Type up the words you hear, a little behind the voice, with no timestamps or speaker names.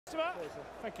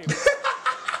Thank you.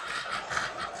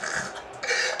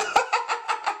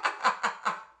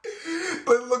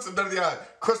 Looks him dead in the eye.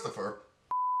 Christopher.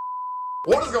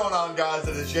 What is going on, guys?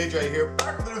 It is JJ here,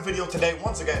 back with a new video today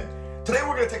once again. Today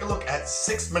we're going to take a look at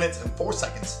 6 minutes and 4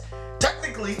 seconds.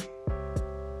 Technically,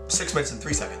 6 minutes and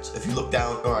 3 seconds. If you look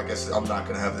down, oh, I guess I'm not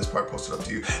going to have this part posted up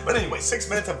to you. But anyway, 6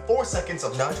 minutes and 4 seconds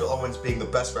of Nigel Owens being the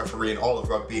best referee in all of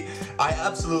rugby. I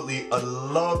absolutely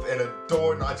love and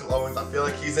adore Nigel Owens. I feel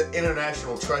like he's an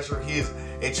international treasure. He is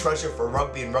a treasure for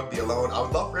rugby and rugby alone. I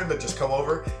would love for him to just come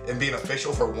over and be an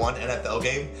official for one NFL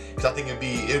game, because I think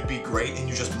it'd be great, and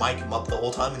you just mic him up the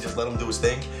whole time and just let him do his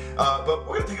thing. But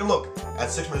we're going to take a look at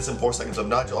 6 minutes and 4 seconds of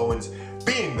Nigel Owens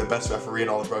being the best referee in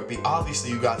all of rugby. Obviously,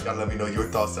 you guys gotta let me know your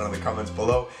thoughts down in the comments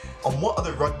below on what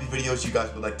other rugby videos you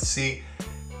guys would like to see.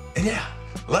 And yeah,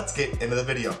 let's get into the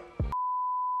video.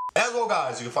 As well,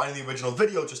 guys, you can find the original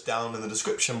video just down in the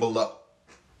description below.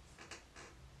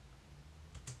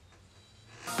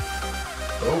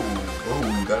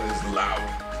 Oh, that is loud.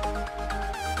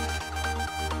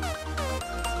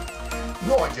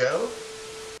 Nigel.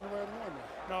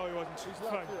 No, he wasn't. He's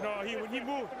fine. No, he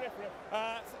moved.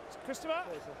 Christopher?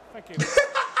 Thank you.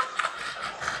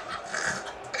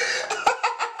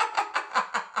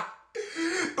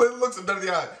 Looks him dead in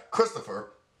the eye.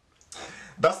 Christopher.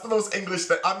 That's the most English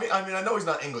thing. I mean, I know he's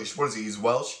not English. What is he? He's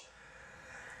Welsh.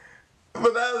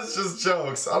 But that was just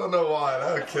jokes. I don't know why.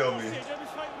 That would kill me.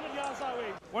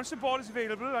 Once the ball is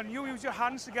available and you use your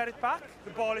hands to get it back,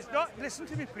 the ball is not. Listen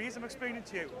to me, please. I'm explaining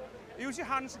to you. Use your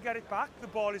hands to get it back. The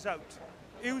ball is out.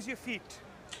 Use your feet.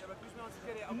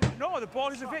 No, the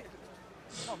ball is available.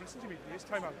 Tom, listen to me, please.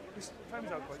 Time out. Time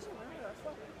is out, boys.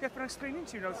 Yeah, but I'm explaining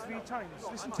to you now 3 times.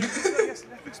 Listen to me. Yes,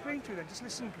 let me explain to you then. Just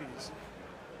listen, please.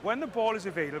 When the ball is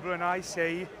available and I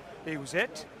say use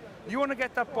it, you want to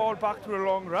get that ball back to a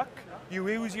long ruck, you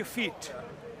use your feet,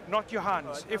 not your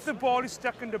hands. If the ball is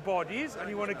stuck in the bodies and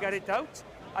you want to get it out,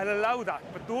 I'll allow that.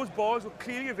 But those balls are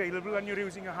clearly available and you're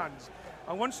using your hands.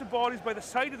 And once the ball is by the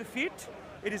side of the feet,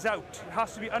 it is out. It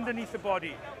has to be underneath the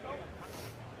body.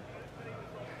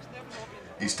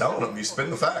 He's telling him, he's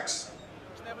spitting the facts.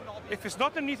 If it's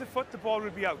not underneath the foot, the ball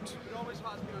will be out.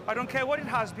 I don't care what it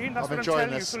has been, that's what I'm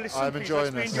telling you. So listen, I'm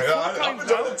enjoying this. Yeah, I'm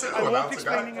enjoying it too. I won't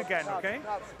explain it again, okay?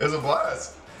 It's a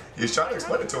blast. He's trying to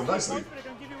explain it to him nicely.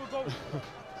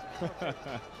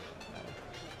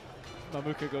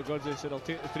 Mamuka Gogodze said, I'll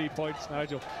take the 3 points,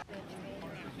 Nigel.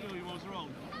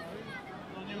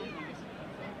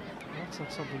 That's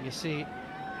not something you see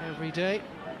every day.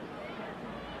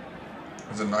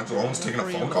 Is it Nigel Owens taking a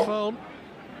phone call?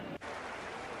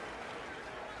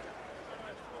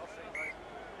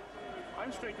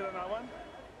 I'm straighter than that one.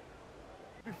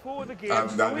 Before the game,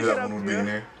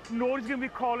 nobody's going to be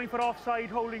calling for offside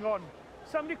holding on.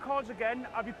 Somebody calls again,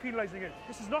 I'll be penalising it.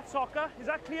 This is not soccer. Is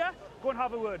that clear? Go and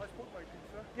have a word.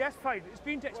 Yes, fine. It's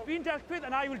been dealt with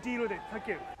and I will deal with it. Thank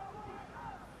you.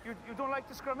 You don't like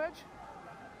the scrummage?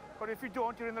 But if you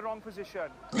don't, you're in the wrong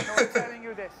position. No, I'm telling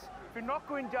you this. If you're not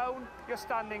going down, you're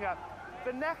standing up.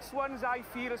 The next ones I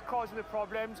feel is causing the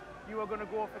problems, you are going to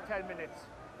go for 10 minutes.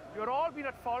 You're all been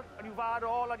at fault and you've had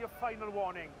your final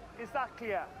warning. Is that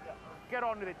clear? Yeah. Get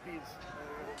on with it, please.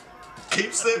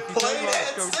 Keeps it plain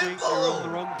and simple. You're in the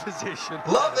wrong position.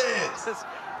 Love it.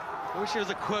 I wish there was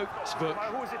a quotes book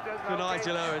for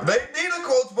Nigel Owens. They need a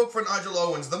quotes book for Nigel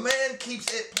Owens. The man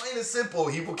keeps it plain and simple.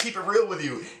 He will keep it real with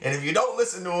you. And if you don't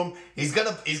listen to him, he's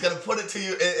gonna put it to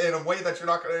you in a way that you're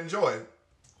not gonna enjoy.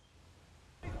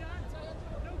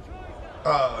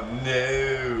 Oh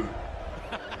no.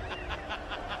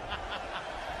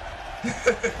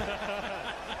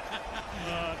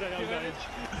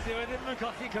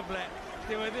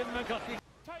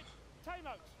 Time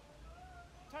out.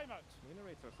 Time out.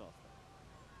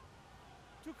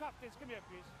 Two captains, come here,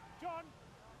 please. John,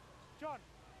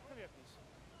 come here, please.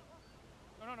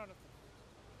 No.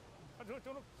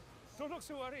 Don't look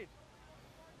so worried.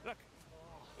 Look,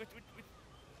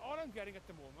 all I'm getting at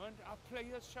the moment are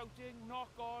players shouting,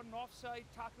 knock on, offside,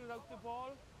 tackle out the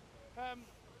ball.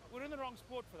 We're in the wrong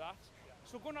sport for that.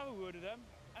 So go and have a word with them.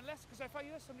 Because if I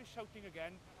hear somebody shouting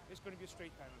again, it's going to be a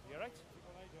straight penalty, all right?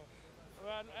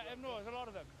 Well, no, there's a lot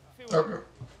of them. Okay.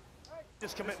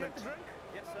 This commitment.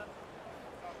 Yes, sir.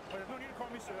 Well, there's no need to call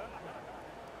me sir.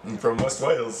 I'm from West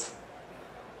Wales.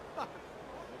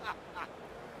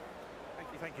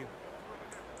 Thank you.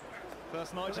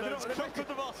 First Nigel Owens quick with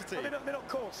the varsity. They're not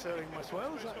called sir in West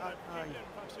Wales.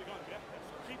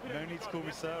 No need to call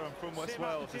me sir, I'm from West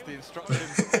Wales, is the instruction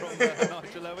from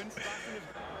Nigel Owens.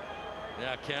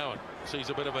 Now Cowan sees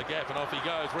a bit of a gap and off he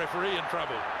goes. Referee in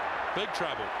trouble. Big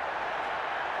trouble.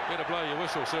 Better blow your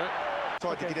whistle, sir.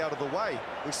 Tried to get out of the way.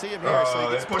 We see him here. So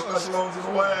they pushed Nigel Owens in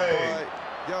the way.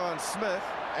 By Johan Smith,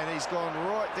 and he's gone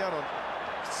right down on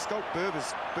Skulk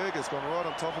Berger's gone right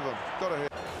on top of him. Got to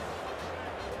hurt.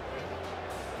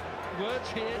 Words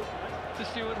here to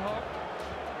Stuart Hogg.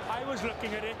 I was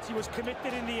looking at it. He was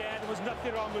committed in the air. There was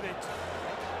nothing wrong with it.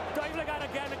 Dive like that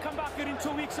again and come back here in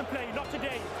 2 weeks and play. Not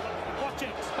today. Watch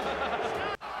it.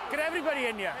 Get everybody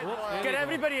in here. Get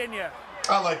everybody in here.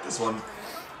 I like this one.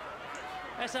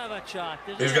 Let's have a chat.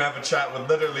 He's going to have a chat with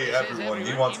literally everyone.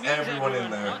 He wants everyone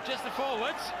in there. Not just the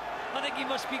forwards. I think he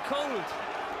must be cold.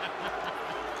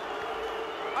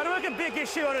 I don't make a big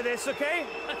issue out of this, okay?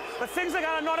 But things like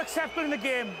that are not acceptable in the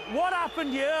game. What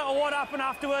happened here or what happened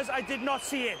afterwards, I did not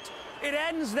see it. It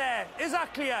ends there. Is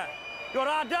that clear? You're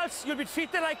adults, you'll be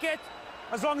treated like it,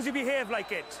 as long as you behave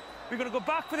like it. We're going to go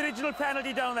back for the original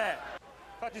penalty down there.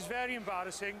 That is very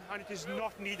embarrassing, and it is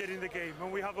not needed in the game.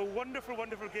 And we have a wonderful,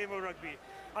 wonderful game of rugby.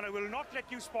 And I will not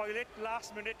let you spoil it,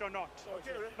 last minute or not.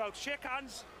 Now, shake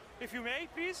hands, if you may,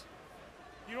 please.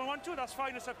 You don't want to? That's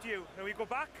fine, it's up to you. Then we go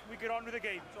back, we get on with the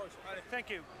game. Thank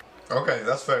you. Okay,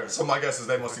 that's fair. So my guess is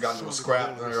they must have gotten into a scrap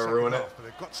and they're going to ruin it. But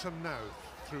they've got some now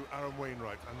through Aaron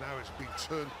Wainwright, and now it's being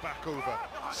turned back over.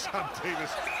 Sam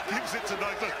Davis gives it to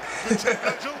Nigel. Good take,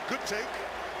 Nigel. Good take.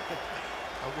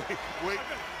 And wait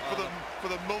for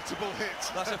the multiple hits.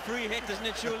 That's a free hit, isn't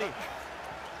it, surely?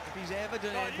 If he's ever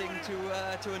done anything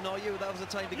to annoy you, that was the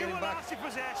time to get him back. You will ask if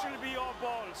possession will be your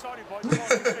ball. Sorry, boys. The ball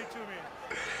is straight to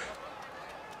me.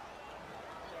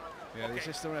 Yeah, the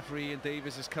assistant referee and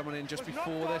Davis is coming in just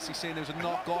before this. He's saying there was a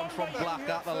knock on from Black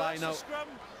at the line out.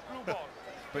 But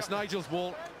it's Nigel's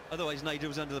ball. Otherwise, Nigel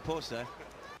was under the post there.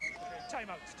 Time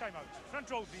out, time out. Front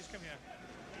row, please, come here.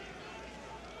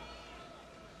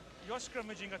 Your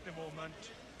scrummaging at the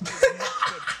moment is not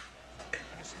good.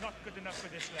 And it's not good enough for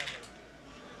this level.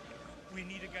 We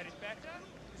need to get it better.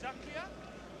 Is that clear?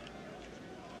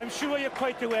 I'm sure you're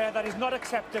quite aware that is not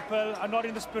acceptable and not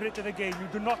in the spirit of the game. You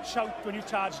do not shout when you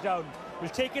charge down. We'll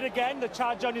take it again. The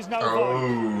charge down is now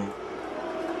void.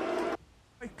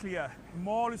 Quite clear.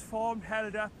 Maul is formed,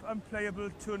 held up, unplayable,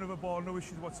 turnover ball, no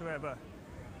issues whatsoever.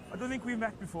 I don't think we've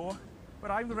met before,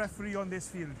 but I'm the referee on this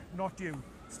field, not you.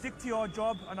 Stick to your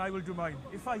job and I will do mine.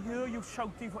 If I hear you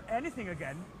shouting for anything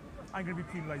again, I'm going to be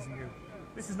penalising you.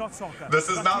 This is not soccer. This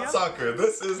is not soccer.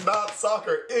 This is not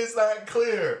soccer. Is that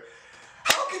clear?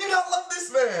 How can you not love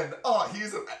this man? Oh,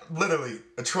 he's literally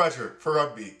a treasure for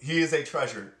rugby. He is a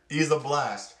treasure. He's a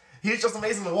blast. He's just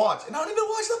amazing to watch. And I don't even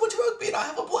watch that much rugby, and I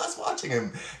have a blast watching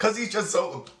him. Because he's just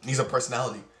so... He's a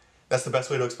personality. That's the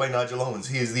best way to explain Nigel Owens.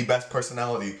 He is the best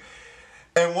personality.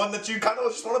 And one that you kind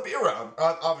of just want to be around.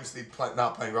 Obviously,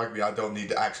 not playing rugby, I don't need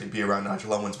to actually be around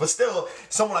Nigel Owens. But still,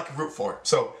 someone I can root for.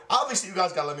 So, obviously, you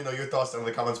guys got to let me know your thoughts down in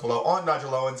the comments below on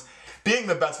Nigel Owens being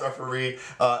the best referee,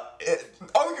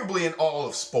 arguably in all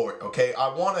of sport, okay?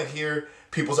 I want to hear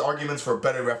people's arguments for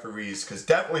better referees, because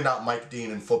definitely not Mike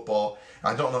Dean in football.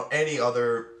 I don't know any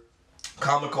other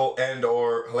comical and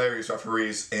or hilarious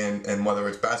referees in whether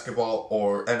it's basketball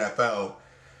or NFL.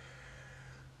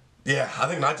 Yeah, I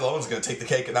think Nigel Owens is going to take the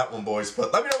cake in that one, boys.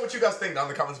 But let me know what you guys think down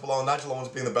in the comments below on Nigel Owens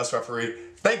being the best referee.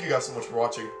 Thank you guys so much for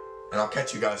watching, and I'll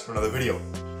catch you guys for another video.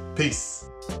 Peace.